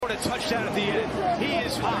scored a touchdown at the end. He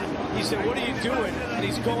is hot. He said, what are you doing? And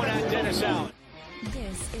he's going at Dennis Allen.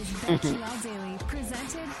 This is BetQL Daily,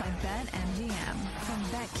 presented by BetMGM from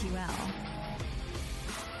BetQL.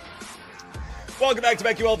 Welcome back to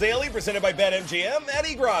BetQL Daily, presented by BetMGM.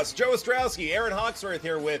 Eddie Gross, Joe Ostrowski, Aaron Hawksworth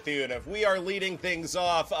here with you. And if we are leading things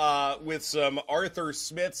off with some Arthur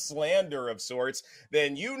Smith slander of sorts,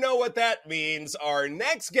 then you know what that means. Our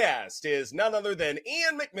next guest is none other than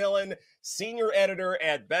Iain MacMillan, senior editor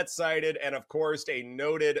at BetSighted, and of course, a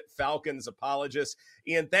noted Falcons apologist.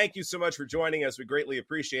 Iain, thank you so much for joining us. We greatly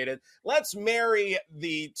appreciate it. Let's marry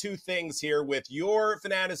the two things here with your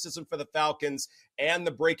fanaticism for the Falcons and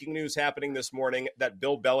the breaking news happening this morning that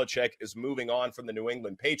Bill Belichick is moving on from the New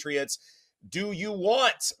England Patriots. Do you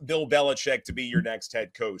want Bill Belichick to be your next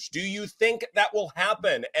head coach? Do you think that will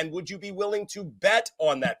happen? And would you be willing to bet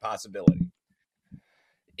on that possibility?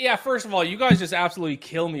 Yeah, first of all, you guys just absolutely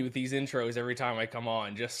kill me with these intros every time I come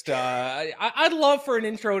on. Just, I'd love for an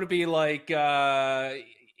intro to be like, Bijan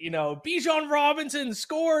Robinson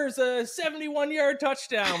scores a 71-yard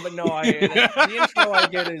touchdown. But no, the intro I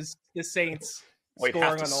get is the Saints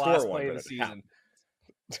scoring on the last play of the season.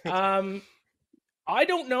 I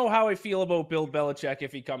don't know how I feel about Bill Belichick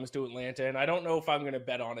if he comes to Atlanta, and I don't know if I'm going to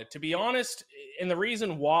bet on it. To be honest, and the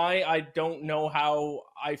reason why I don't know how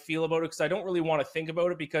I feel about it, because I don't really want to think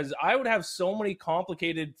about it, because I would have so many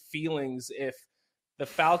complicated feelings if the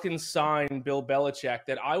Falcons sign Bill Belichick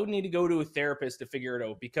that I would need to go to a therapist to figure it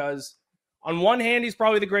out. Because on one hand, he's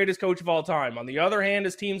probably the greatest coach of all time. On the other hand,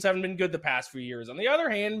 his teams haven't been good the past few years. On the other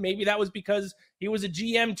hand, maybe that was because he was a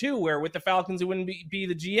GM too, where with the Falcons, he wouldn't be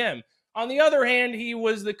the GM. On the other hand, he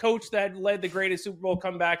was the coach that led the greatest Super Bowl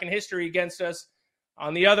comeback in history against us.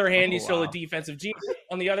 On the other hand, he's still a defensive genius.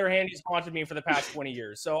 On the other hand, he's haunted me for the past 20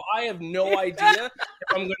 years. So I have no idea if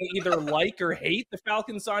I'm going to either like or hate the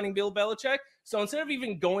Falcons signing Bill Belichick. So instead of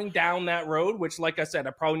even going down that road, which, like I said, I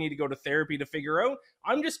probably need to go to therapy to figure out,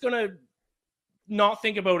 I'm just going to not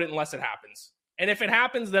think about it unless it happens. And if it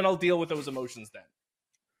happens, then I'll deal with those emotions then.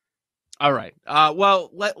 All right.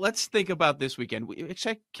 Well, let's think about this weekend.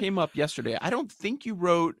 It came up yesterday. I don't think you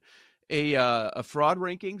wrote a fraud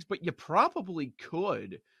rankings, but you probably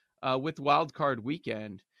could with Wild Card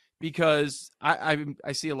Weekend, because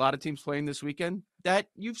I see a lot of teams playing this weekend that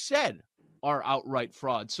you've said are outright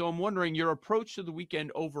fraud. So I'm wondering your approach to the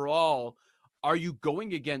weekend overall. Are you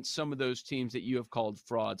going against some of those teams that you have called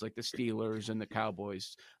frauds, like the Steelers and the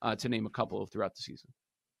Cowboys, to name a couple throughout the season?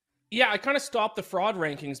 Yeah, I kind of stopped the fraud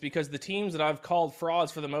rankings because the teams that I've called frauds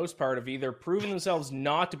for the most part have either proven themselves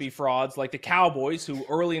not to be frauds, like the Cowboys, who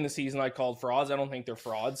early in the season I called frauds. I don't think they're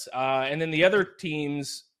frauds. And then the other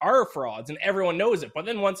teams are frauds, and everyone knows it. But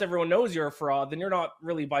then once everyone knows you're a fraud, then you're not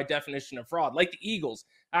really by definition a fraud. Like the Eagles,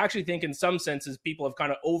 I actually think in some senses people have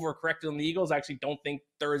kind of overcorrected on the Eagles. I actually don't think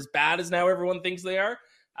they're as bad as now everyone thinks they are.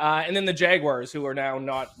 And then the Jaguars, who are now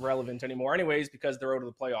not relevant anymore anyways because they're out of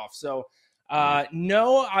the playoffs. So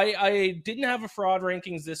no, I didn't have a fraud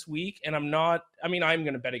rankings this week, and I'm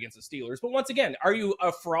going to bet against the Steelers. But once again, are you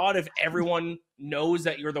a fraud if everyone knows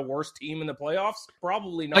that you're the worst team in the playoffs?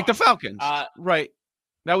 Probably not. Like the Falcons, right?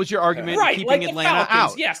 That was your argument, right? Keeping Like Atlanta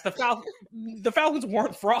Falcons, out. Yes, the Falcons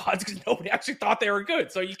weren't frauds because nobody actually thought they were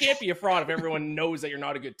good. So you can't be a fraud if everyone knows that you're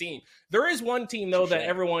not a good team. There is one team though that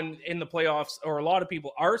everyone in the playoffs, or a lot of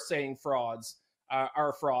people, are saying frauds.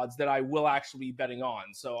 Are frauds that I will actually be betting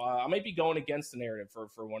on. So I might be going against the narrative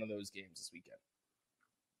for one of those games this weekend.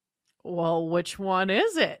 Well, which one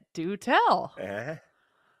is it? Do tell.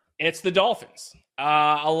 It's the Dolphins.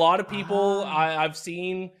 A lot of people I've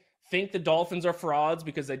seen think the Dolphins are frauds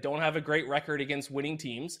because they don't have a great record against winning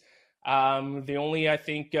teams. The only, I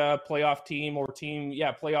think, playoff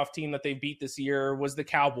team that they beat this year was the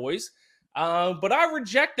Cowboys. But I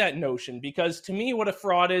reject that notion because to me, what a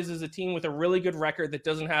fraud is a team with a really good record that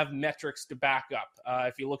doesn't have metrics to back up.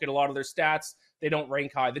 If you look at a lot of their stats, they don't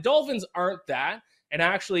rank high. The Dolphins aren't that. And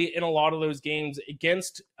actually, in a lot of those games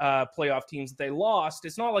against playoff teams that they lost,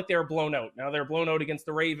 it's not like they were blown out. Now, they're blown out against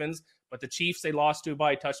the Ravens, but the Chiefs, they lost to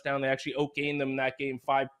by a touchdown. They actually outgained them in that game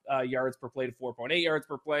 5 yards per play to 4.8 yards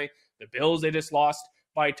per play. The Bills, they just lost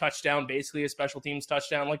by a touchdown, basically a special teams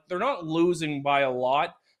touchdown. Like, they're not losing by a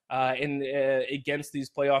lot. Against these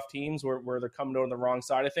playoff teams where they're coming out on the wrong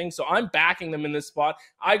side of things. So I'm backing them in this spot.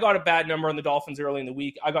 I got a bad number on the Dolphins early in the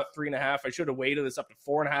week. I got 3.5. I should have weighted this up to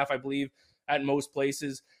 4.5, I believe, at most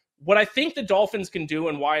places. What I think the Dolphins can do,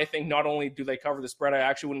 and why I think not only do they cover the spread, I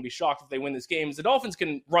actually wouldn't be shocked if they win this game, is the Dolphins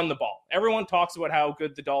can run the ball. Everyone talks about how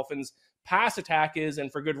good the Dolphins pass attack is,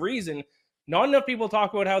 and for good reason. Not enough people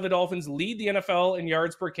talk about how the Dolphins lead the NFL in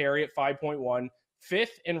yards per carry at 5.1,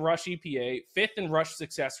 fifth in rush EPA, fifth in rush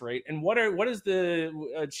success rate. And what is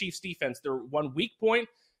the Chiefs defense? Their one weak point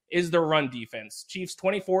is their run defense. Chiefs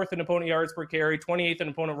 24th in opponent yards per carry, 28th in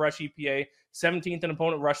opponent rush EPA, 17th in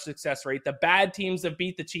opponent rush success rate. The bad teams that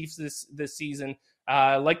beat the Chiefs this season,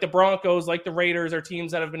 like the Broncos, like the Raiders, are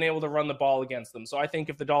teams that have been able to run the ball against them. So I think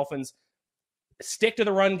if the Dolphins stick to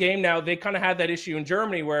the run game, now they kind of had that issue in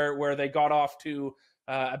Germany where they got off to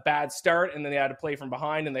a bad start and then they had to play from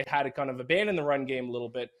behind and they had to kind of abandon the run game a little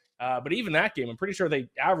bit. But even that game, I'm pretty sure they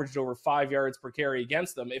averaged over 5 yards per carry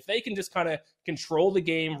against them. If they can just kind of control the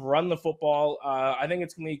game, run the football, I think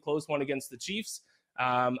it's going to be a close one against the Chiefs.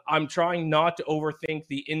 I'm trying not to overthink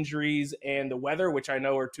the injuries and the weather, which I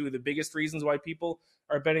know are two of the biggest reasons why people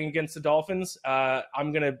are betting against the Dolphins.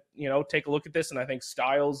 I'm going to, take a look at this, and I think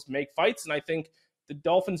styles make fights, and I think the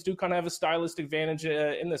Dolphins do kind of have a stylistic advantage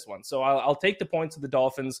in this one. So I'll take the points of the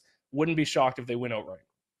Dolphins. Wouldn't be shocked if they win outright.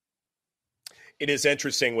 It is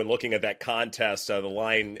interesting when looking at that contest. The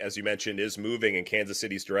line, as you mentioned, is moving in Kansas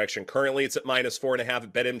City's direction. Currently, it's at -4.5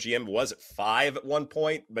 at BetMGM. It was at 5 at one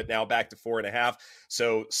point, but now back to 4.5.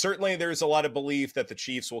 So certainly there's a lot of belief that the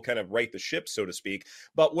Chiefs will kind of right the ship, so to speak.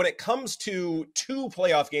 But when it comes to two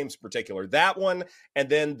playoff games in particular, that one and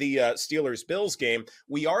then the Steelers-Bills game,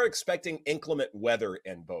 we are expecting inclement weather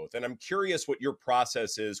in both. And I'm curious what your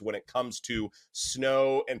process is when it comes to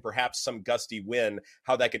snow and perhaps some gusty wind,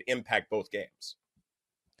 how that could impact both games.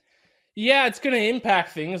 Yeah, it's going to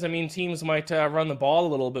impact things. I mean, teams might run the ball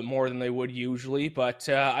a little bit more than they would usually, but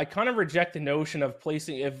I kind of reject the notion of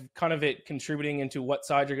it contributing into what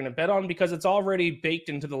side you're going to bet on because it's already baked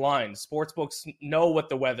into the line. Sportsbooks know what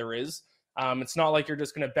the weather is. It's not like you're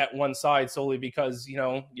just going to bet one side solely because,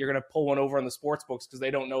 you're going to pull one over on the sportsbooks because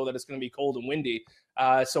they don't know that it's going to be cold and windy.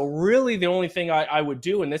 So really the only thing I would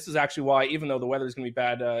do, and this is actually why, even though the weather is going to be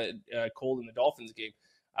bad, cold in the Dolphins game,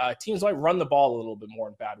 teams might run the ball a little bit more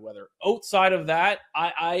in bad weather. Outside of that,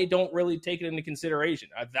 I don't really take it into consideration.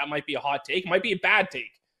 That might be a hot take, might be a bad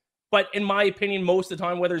take. But in my opinion, most of the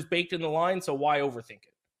time, weather's baked in the line, so why overthink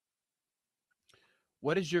it?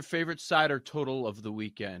 What is your favorite side or total of the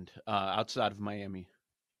weekend outside of Miami?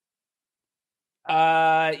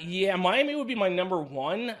 Miami would be my number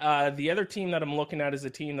one. The other team that I'm looking at is a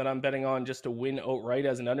team that I'm betting on just to win outright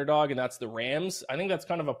as an underdog, and that's the Rams. I think that's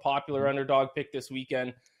kind of a popular underdog pick this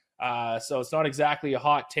weekend. So it's not exactly a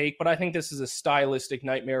hot take, but I think this is a stylistic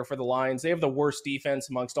nightmare for the Lions. They have the worst defense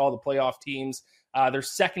amongst all the playoff teams. Their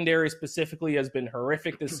secondary specifically has been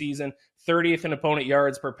horrific this season. 30th in opponent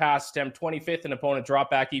yards per pass attempt, 25th in opponent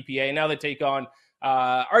dropback EPA. Now they take on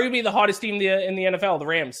arguably the hottest team in the NFL, the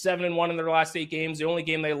Rams, 7-1 in their last 8 games. The only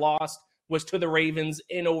game they lost was to the Ravens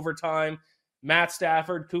in overtime. Matt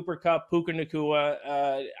Stafford, Cooper Kupp, Puka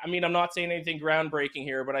Nacua. I'm not saying anything groundbreaking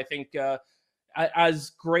here, but I think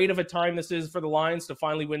as great of a time this is for the Lions to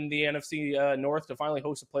finally win the NFC North, to finally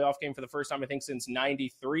host a playoff game for the first time, I think, since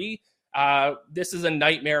 93. This is a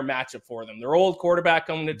nightmare matchup for them. Their old quarterback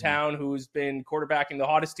coming to town who's been quarterbacking the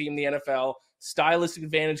hottest team in the NFL. Stylistic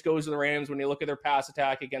advantage goes to the Rams when you look at their pass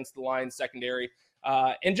attack against the Lions secondary.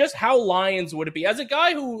 And just how Lions would it be? As a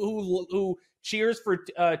guy who cheers for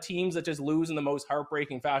teams that just lose in the most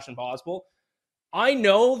heartbreaking fashion possible, I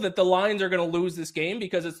know that the Lions are going to lose this game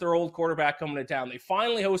because it's their old quarterback coming to town. They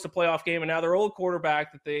finally host a playoff game, and now their old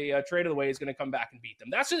quarterback that they traded away is going to come back and beat them.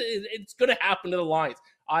 It's going to happen to the Lions.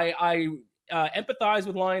 I empathize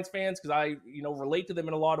with Lions fans because I relate to them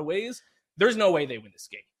in a lot of ways. There's no way they win this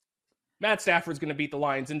game. Matt Stafford's going to beat the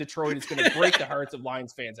Lions in Detroit. It's going to break the hearts of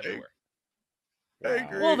Lions fans everywhere. I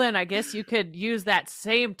agree. Well, then I guess you could use that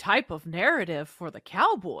same type of narrative for the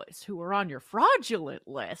Cowboys, who are on your fraudulent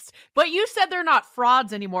list. But you said they're not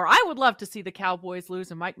frauds anymore. I would love to see the Cowboys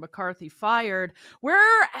lose and Mike McCarthy fired.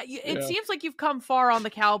 It seems like you've come far on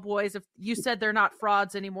the Cowboys. If you said they're not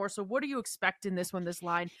frauds anymore, so what do you expect in this one? This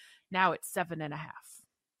line now it's 7.5.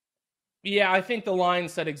 Yeah, I think the line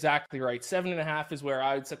said exactly right. 7.5 is where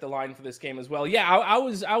I would set the line for this game as well. Yeah, I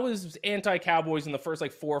was anti-Cowboys in the first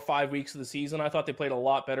 4 or 5 weeks of the season. I thought they played a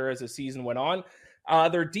lot better as the season went on.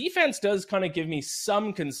 Their defense does kind of give me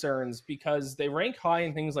some concerns because they rank high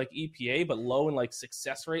in things like EPA, but low in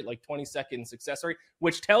success rate, 22nd success rate,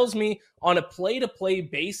 which tells me on a play-to-play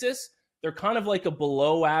basis, they're kind of like a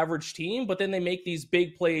below average team, but then they make these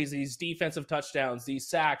big plays, these defensive touchdowns, these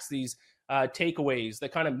sacks, these takeaways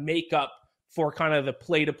that kind of make up for kind of the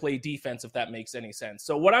play-to-play defense, if that makes any sense.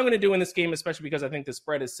 So what I'm going to do in this game, especially because I think the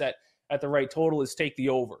spread is set at the right total, is take the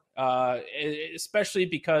over, especially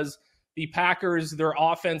because the Packers, their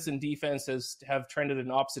offense and defense have trended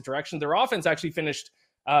in opposite direction. Their offense actually finished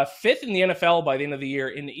 5th in the NFL by the end of the year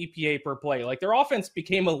in the EPA per play. Their offense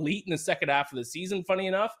became elite in the second half of the season, funny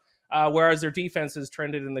enough. whereas their defense has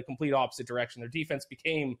trended in the complete opposite direction. Their defense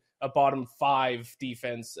became a bottom 5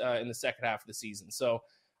 defense in the second half of the season. So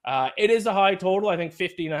it is a high total, I think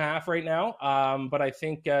 50.5 right now. But I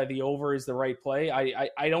think the over is the right play.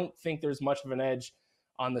 I don't think there's much of an edge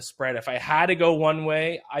on the spread. If I had to go one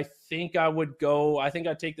way, I think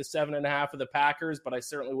I'd take the 7.5 of the Packers, but I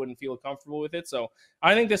certainly wouldn't feel comfortable with it. So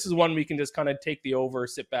I think this is one we can just kind of take the over,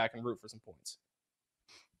 sit back and root for some points.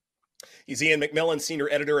 He's Iain MacMillan, senior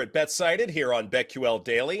editor at BetSited here on BetQL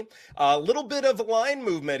Daily. A little bit of line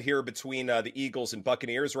movement here between the Eagles and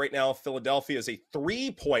Buccaneers. Right now, Philadelphia is a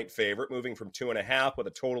 3-point favorite, moving from 2.5 with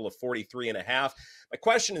a total of 43.5. My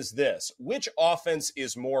question is this: which offense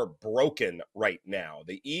is more broken right now,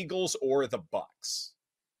 the Eagles or the Bucs?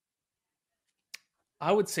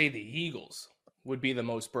 I would say the Eagles would be the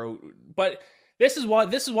most broken, but this is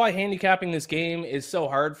why handicapping this game is so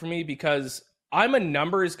hard for me, because I'm a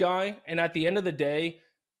numbers guy, and at the end of the day,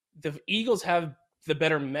 the Eagles have the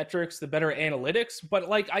better metrics, the better analytics, but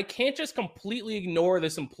I can't just completely ignore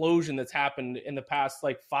this implosion that's happened in the past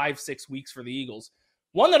 5-6 weeks for the Eagles.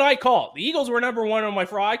 One that I called. The Eagles were number one on my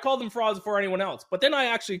fraud. I called them frauds before anyone else, but then I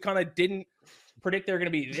actually kind of didn't predict they're going to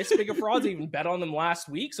be this big of frauds. I even bet on them last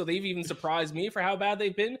week, so they've even surprised me for how bad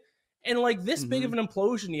they've been. And this big of an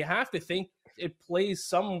implosion, you have to think it plays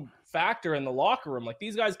some factor in the locker room.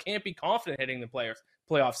 These guys can't be confident hitting the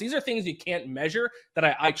playoffs. These are things you can't measure,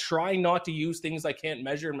 that I try not to use things I can't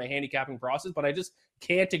measure in my handicapping process, but I just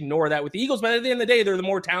can't ignore that with the Eagles. But at the end of the day, they're the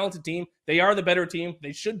more talented team. They are the better team.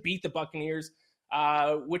 They should beat the Buccaneers,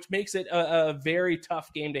 which makes it a very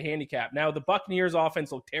tough game to handicap. Now, the Buccaneers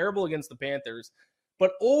offense looked terrible against the Panthers,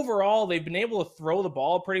 but overall, they've been able to throw the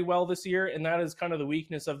ball pretty well this year, and that is kind of the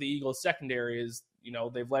weakness of the Eagles secondary is,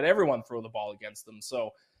 they've let everyone throw the ball against them.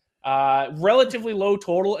 So relatively low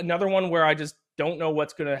total. Another one where I just don't know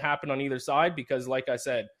what's going to happen on either side, because like I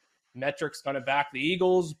said, metrics kind of back the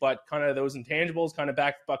Eagles, but kind of those intangibles kind of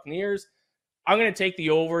back the Buccaneers. I'm going to take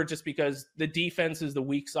the over just because the defense is the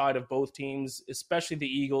weak side of both teams, especially the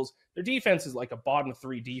Eagles. Their defense is like a bottom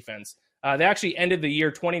 3 defense. They actually ended the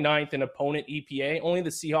year 29th in opponent EPA. Only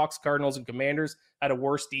the Seahawks, Cardinals, and Commanders had a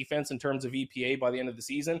worse defense in terms of EPA by the end of the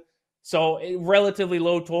season. So relatively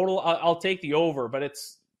low total. I'll take the over, but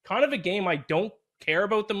it's kind of a game I don't care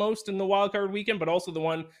about the most in the wildcard weekend, but also the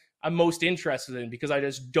one I'm most interested in because I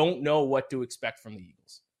just don't know what to expect from the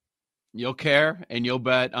Eagles. You'll care and you'll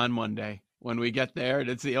bet on Monday when we get there. And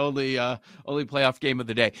it's the only playoff game of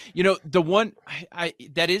the day. The one I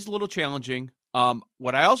that is a little challenging.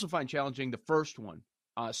 What I also find challenging, the first one,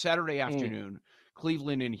 Saturday afternoon,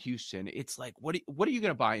 Cleveland and Houston. It's what are you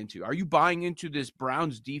going to buy into? Are you buying into this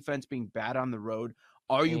Browns defense being bad on the road?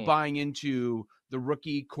 Are you buying into the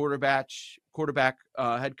rookie quarterback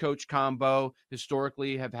head coach combo?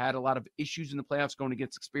 Historically, have had a lot of issues in the playoffs going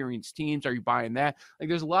against experienced teams. Are you buying that?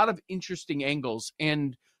 There's a lot of interesting angles,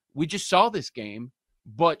 and we just saw this game,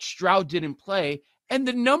 but Stroud didn't play, and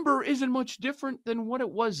the number isn't much different than what it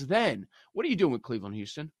was then. What are you doing with Cleveland,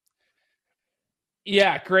 Houston?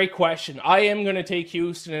 Yeah, great question. I am going to take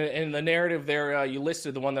Houston, and the narrative there, you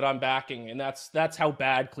listed the one that I'm backing, and that's how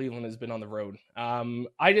bad Cleveland has been on the road.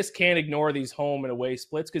 I just can't ignore these home and away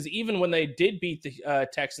splits, because even when they did beat the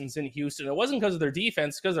Texans in Houston, it wasn't because of their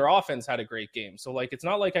defense, because their offense had a great game. So it's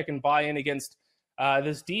not like I can buy in against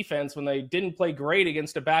this defense when they didn't play great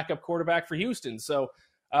against a backup quarterback for Houston. So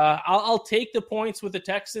I'll take the points with the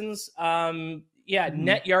Texans.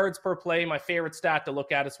 Net yards per play, my favorite stat to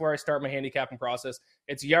look at. It's where I start my handicapping process.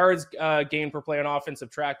 It's yards gained per play on offense,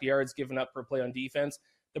 subtract yards given up per play on defense.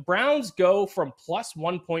 The Browns go from plus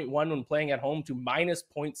 1.1 when playing at home to minus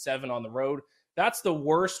 0.7 on the road. That's the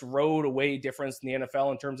worst road away difference in the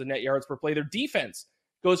NFL in terms of net yards per play. Their defense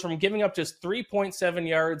goes from giving up just 3.7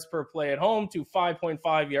 yards per play at home to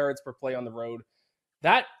 5.5 yards per play on the road.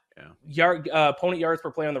 That opponent yards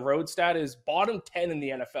per play on the road stat is bottom 10 in the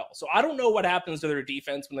NFL. So I don't know what happens to their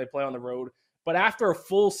defense when they play on the road, but after a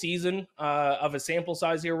full season of a sample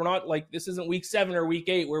size here, we're not this isn't week 7 or week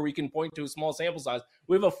 8 where we can point to a small sample size.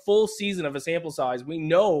 We have a full season of a sample size. We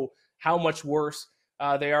know how much worse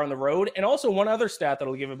they are on the road. And also one other stat that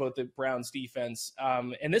I'll give about the Browns defense,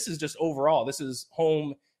 and this is just overall, this is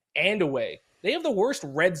home and away. They have the worst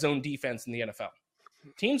red zone defense in the NFL.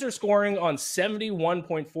 Teams are scoring on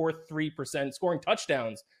 71.43%, scoring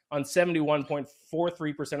touchdowns on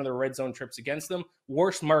 71.43% of their red zone trips against them.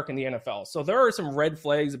 Worst mark in the NFL. So there are some red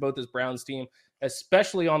flags about this Browns team,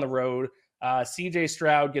 especially on the road. CJ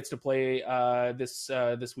Stroud gets to play this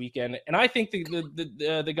weekend, and I think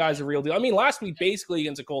the guy's a real deal. I mean, last week basically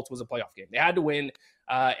against the Colts was a playoff game. They had to win,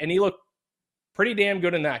 and he looked pretty damn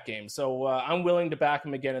good in that game. So I'm willing to back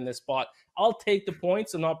him again in this spot. I'll take the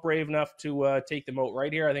points. I'm not brave enough to take them out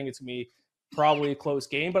right here. I think it's going to be probably a close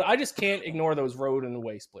game, but I just can't ignore those road and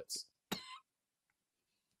away splits.